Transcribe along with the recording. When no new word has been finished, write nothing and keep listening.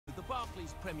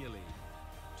Barclays Premier League.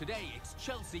 Today it's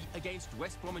Chelsea against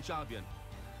West Bromwich Albion.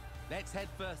 Let's head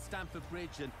for Stamford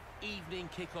Bridge, an evening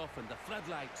kick-off and the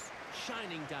floodlights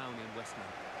shining down in West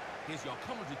London. Here's your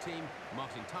commentary team,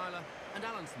 Martin Tyler and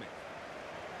Alan Smith.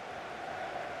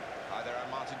 Hi there, I'm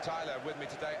Martin Tyler. With me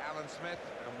today, Alan Smith,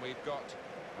 and we've got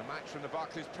a match from the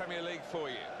Barclays Premier League for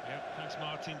you. Yep, thanks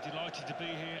Martin. Delighted to be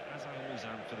here, as I always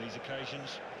am for these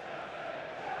occasions.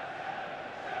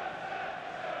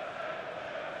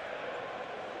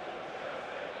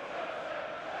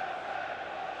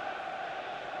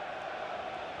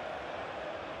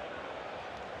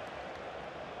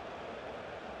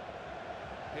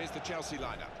 Here's the Chelsea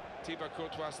lineup. Thibaut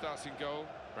Courtois starts in goal.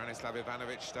 Branislav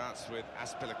Ivanovic starts with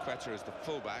Azpilicueta as the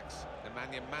fullbacks.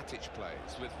 Nemanja Matic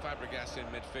plays with Fabregas in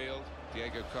midfield.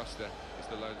 Diego Costa is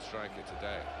the lone striker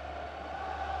today.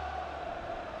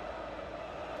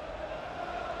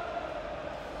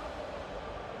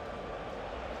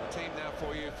 The team now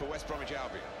for you for West Bromwich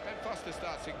Albion. Ben Foster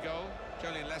starts in goal.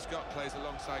 Jolien Lescott plays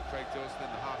alongside Craig Dawson in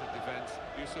the heart of defence.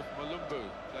 Yusuf Malumbu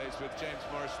plays with James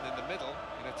Morrison in the middle.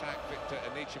 In attack, Victor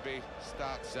Anichebe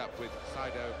starts up with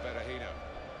Saido Berahino.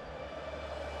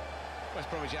 West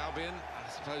Bromwich Albion, I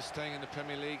suppose staying in the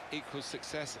Premier League equals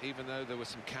success, even though there were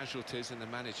some casualties in the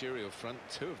managerial front,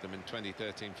 two of them in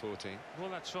 2013-14. Well,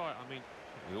 that's right. I mean,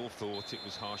 we all thought it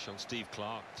was harsh on Steve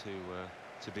Clarke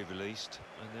to be released,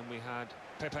 and then we had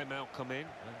Pepe Mel come in,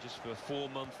 and just for a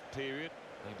 4-month period,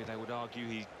 maybe they would argue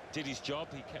he did his job,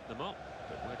 he kept them up,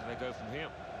 but where do they go from here?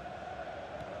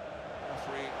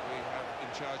 Referee we have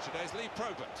in charge today is Lee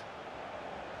Probert.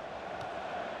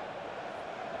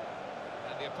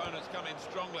 And the opponents come in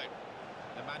strongly.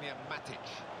 Nemanja Matic.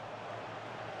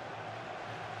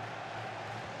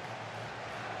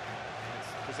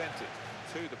 It's presented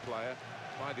to the player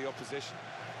by the opposition.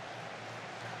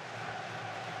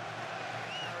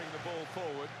 Carrying the ball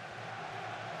forward.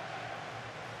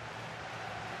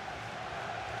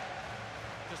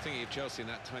 Just thinking of Chelsea in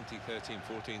that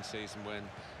 2013-14 season when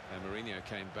Mourinho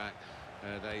came back,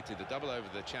 they did the double over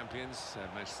the champions,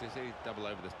 Manchester City, double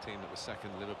over the team that was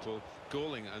second, Liverpool,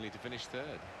 galling only to finish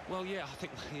third. Well, yeah, I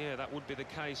think, that would be the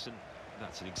case, and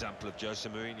that's an example of Jose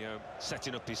Mourinho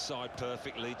setting up his side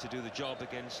perfectly to do the job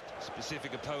against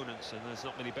specific opponents, and there's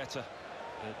not many better.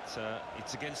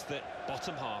 It's against the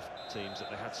bottom half teams that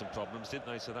they had some problems, didn't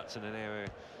they? So that's in an area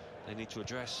they need to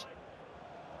address.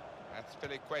 That's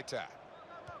Azpilicueta.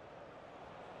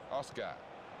 Oscar.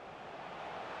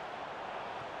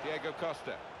 Diego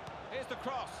Costa. Here's the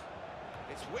cross.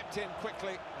 It's whipped in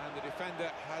quickly, and the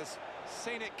defender has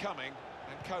seen it coming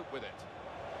and coped with it.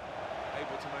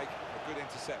 Able to make a good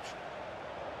interception.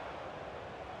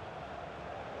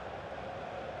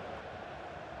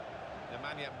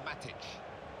 Nemanja Matic.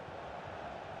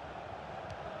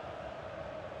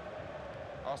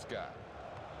 Oscar.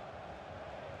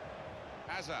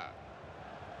 Hazard.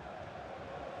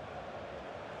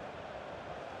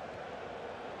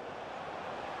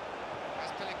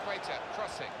 Azpilicueta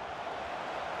crossing.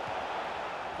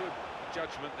 Good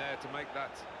judgment there to make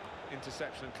that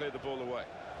interception and clear the ball away.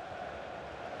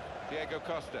 Diego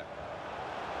Costa.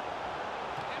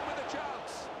 In with a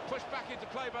chance. Pushed back into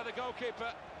play by the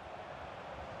goalkeeper.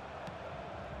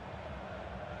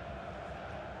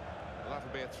 Well, that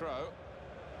would be a throw.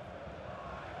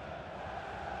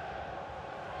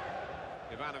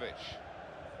 Ivanovic.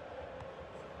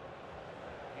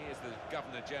 He is the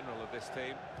Governor-General of this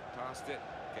team. Passed it,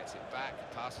 gets it back,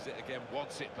 passes it again,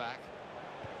 wants it back.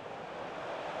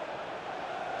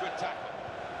 Good tackle.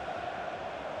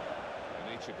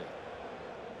 Anichebe.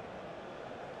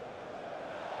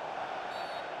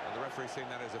 And the referee's seen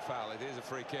that as a foul. It is a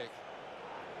free kick.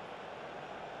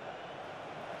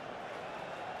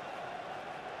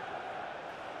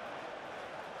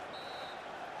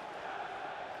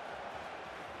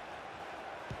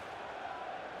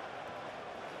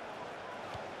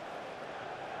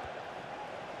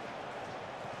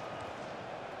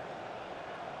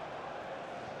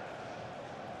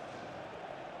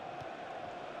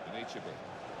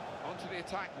 On to the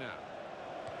attack now.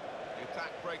 The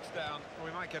attack breaks down.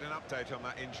 We might get an update on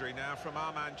that injury now from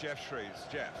our man Jeff Shreves.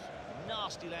 Jeff.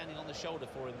 Nasty landing on the shoulder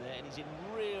for him there, and he's in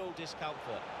real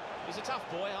discomfort. He's a tough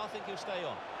boy. I think he'll stay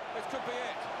on. This could be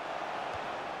it.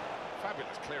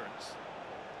 Fabulous clearance.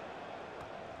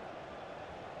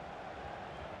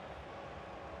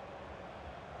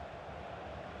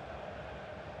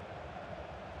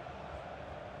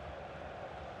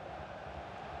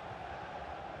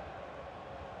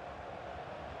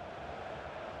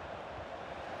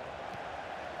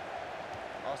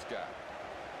 Oscar.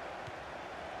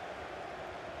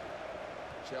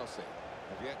 Chelsea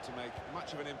have yet to make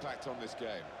much of an impact on this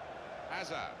game.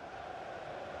 Hazard.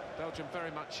 Belgium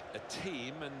very much a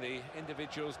team, and the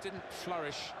individuals didn't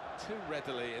flourish too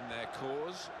readily in their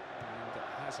cause. And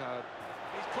Hazard...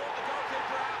 He's caught the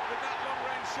goalkeeper out with that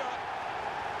long-range shot.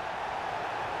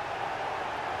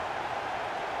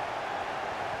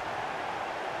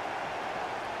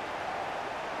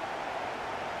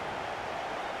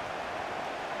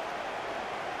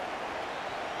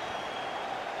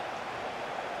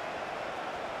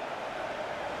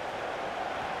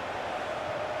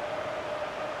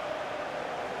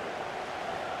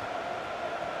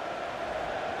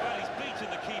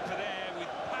 The keeper there with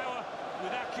power,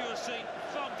 with accuracy,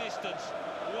 from distance.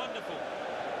 Wonderful.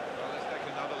 Well, let's take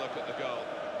another look at the goal.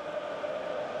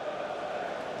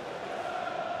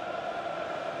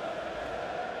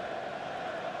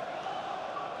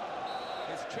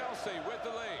 It's Chelsea with the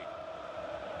lead.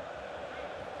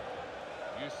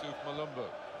 Yusuf Malumbu.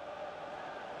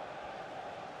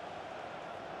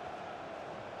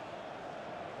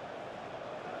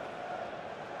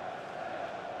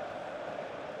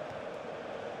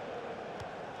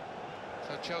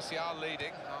 So Chelsea are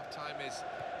leading. Half-time is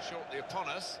shortly upon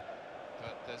us,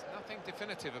 but there's nothing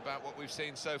definitive about what we've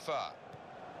seen so far.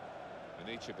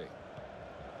 Anichebe.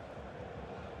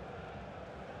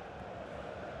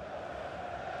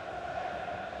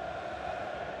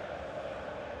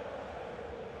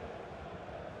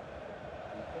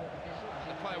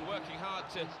 The player working hard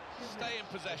to stay in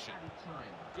possession.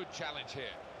 Good challenge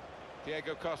here.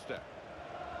 Diego Costa.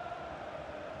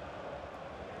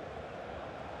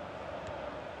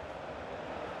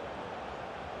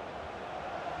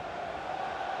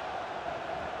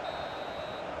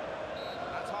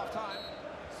 Half-time,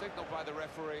 signalled by the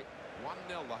referee,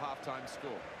 1-0 the half-time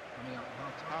score.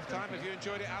 Half-time, have you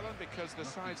enjoyed it, Alan? Because the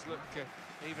sides look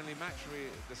evenly matched.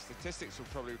 The statistics will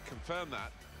probably confirm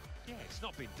that. Yeah, it's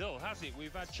not been dull, has it?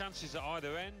 We've had chances at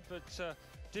either end, but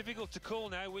difficult to call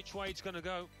now which way it's going to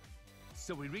go.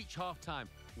 So we reach half-time,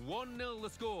 1-0 the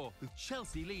score, with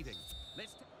Chelsea leading.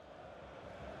 Let's...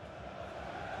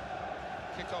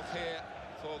 Kick-off here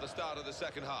for the start of the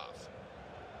second half.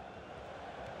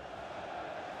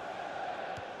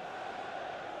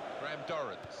 Graham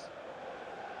Dorrans.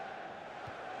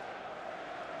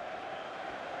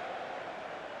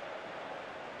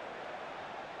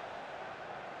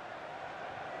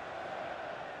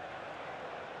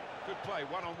 Good play,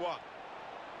 one-on-one.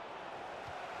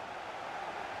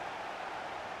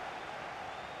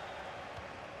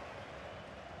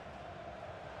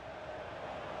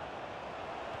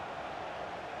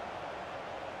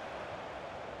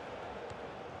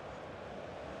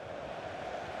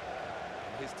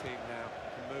 His team now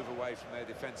can move away from their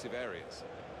defensive areas.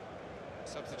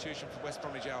 Substitution for West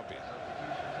Bromwich Albion.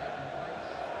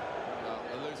 Well,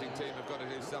 the losing team have got to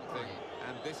do something,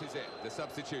 and this is it, the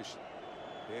substitution.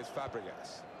 Here's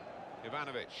Fabregas.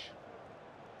 Ivanovic.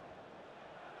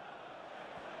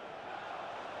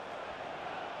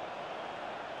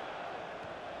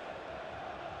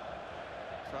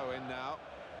 Throw in now.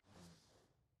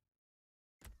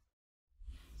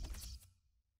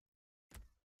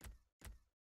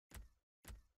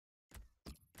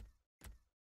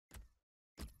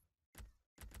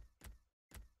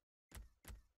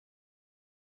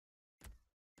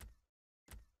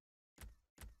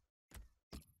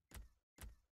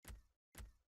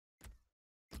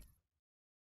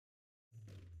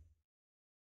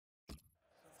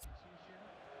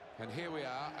 And here we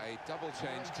are, a double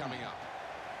change coming up.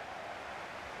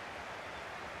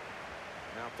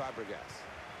 Now Fabregas.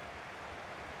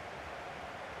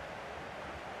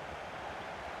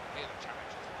 Here the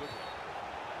challenge is a good one.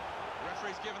 The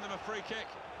referee's given them a free kick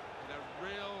in a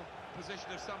real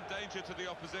position of some danger to the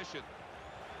opposition.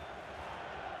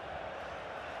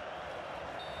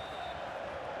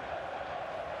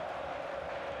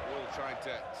 Wool trying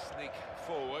to sneak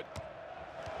forward.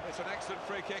 It's an excellent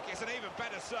free kick. It's an even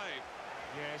better save.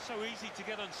 Yeah, so easy to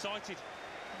get unsighted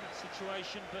in that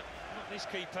situation, but not this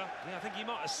keeper. Yeah, I think he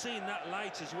might have seen that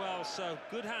late as well, so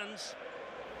good hands.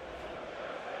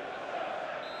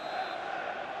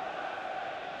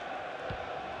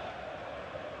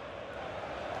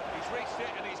 He's reached it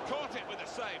and he's caught it with a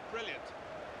save. Brilliant.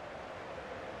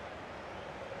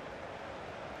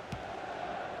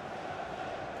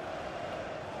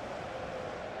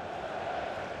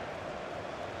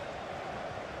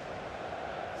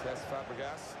 Says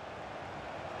Fabregas.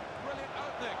 Brilliant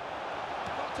opening.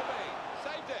 Not to be.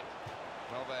 Saved it.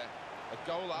 Well, they're a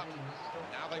goal up.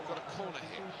 Now they've got a corner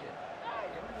here.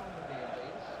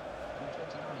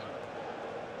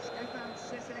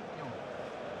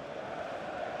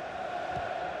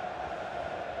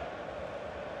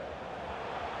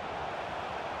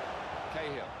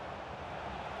 Cahill.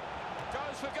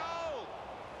 Goes for goal!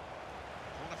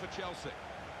 Corner for Chelsea.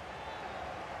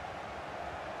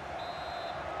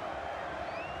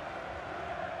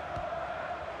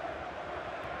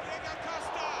 Diego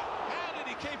Costa! How did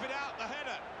he keep it out, the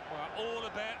header? Well, all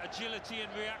about agility and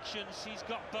reactions. He's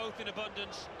got both in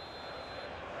abundance.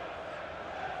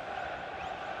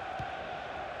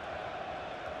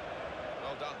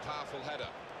 Well done, powerful header.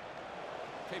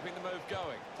 Keeping the move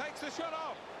going. Takes the shot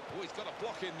off. Oh, he's got a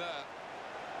block in there.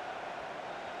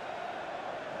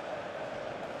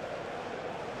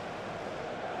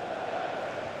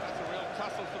 That's a real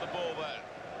tussle for the ball there.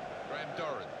 Graham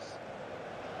Dorrans.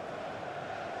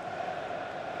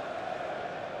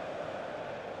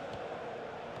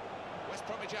 West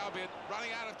Bromwich Albion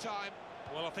running out of time.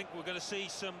 Well, I think we're going to see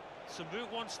some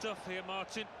Route 1 stuff here,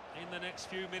 Martin, in the next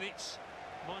few minutes.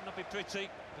 Might not be pretty,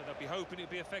 but I'll be hoping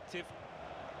it'll be effective.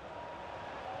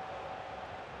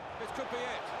 This could be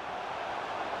it.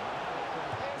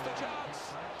 Here's the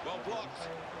chance. Well blocked.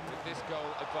 With this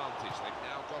goal advantage, they've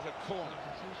now got a corner.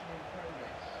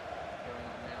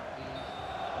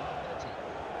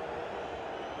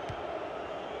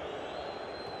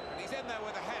 And he's in there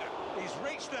with a header. He's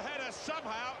reached the header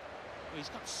somehow. He's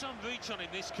got some reach on him,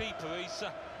 this keeper. He's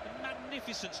a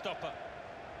magnificent stopper.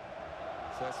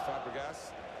 Cesc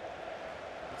Fabregas.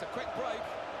 It's a quick break.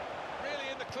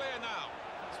 Really in the clear now.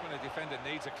 That's when a defender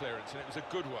needs a clearance, and it was a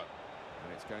good one.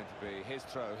 And it's going to be his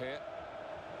throw here.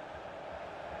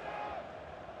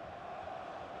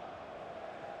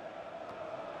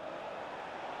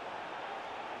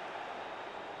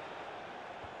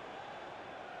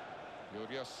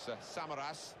 Yurios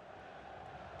Samaras.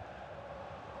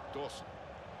 Dawson.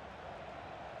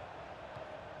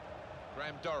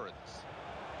 Graham Dorrans.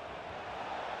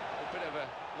 A bit of a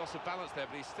loss of balance there,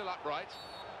 but he's still upright.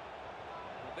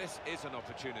 Well, this is an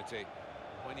opportunity.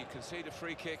 When you concede a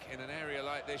free kick in an area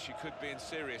like this, you could be in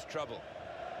serious trouble.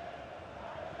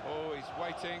 Oh, he's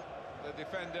waiting, the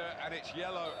defender, and it's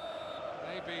yellow.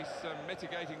 Maybe some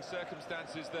mitigating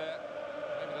circumstances there.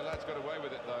 Maybe the lad's got away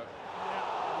with it, though. Yeah,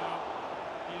 well,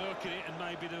 you look at it, and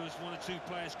maybe there was one or two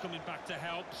players coming back to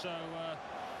help, so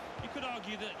you could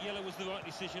argue that yellow was the right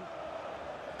decision.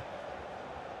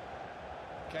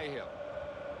 Cahill.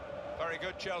 Very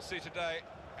good Chelsea today,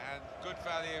 and good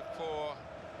value for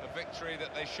a victory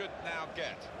that they should now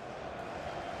get.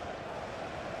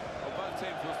 Well, both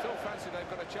teams will still fancy they've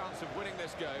got a chance of winning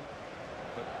this game,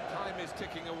 but time is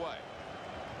ticking away.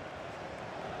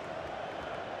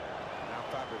 Now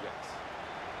Fabregas.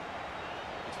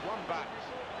 It's one back.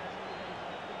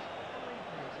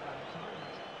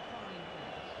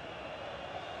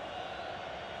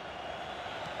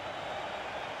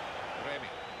 Remy.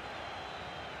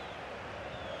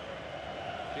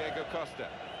 Diego Costa.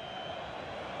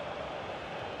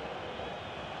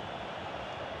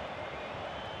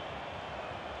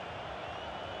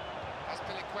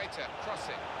 Aspilicueta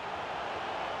crossing.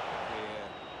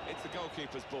 Yeah, it's the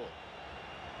goalkeeper's ball.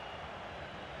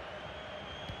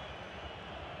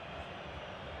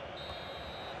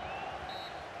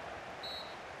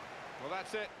 Well,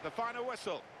 that's it, the final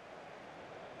whistle.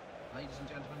 Ladies and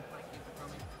gentlemen, thank you for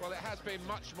coming. Well, it has been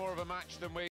much more of a match than we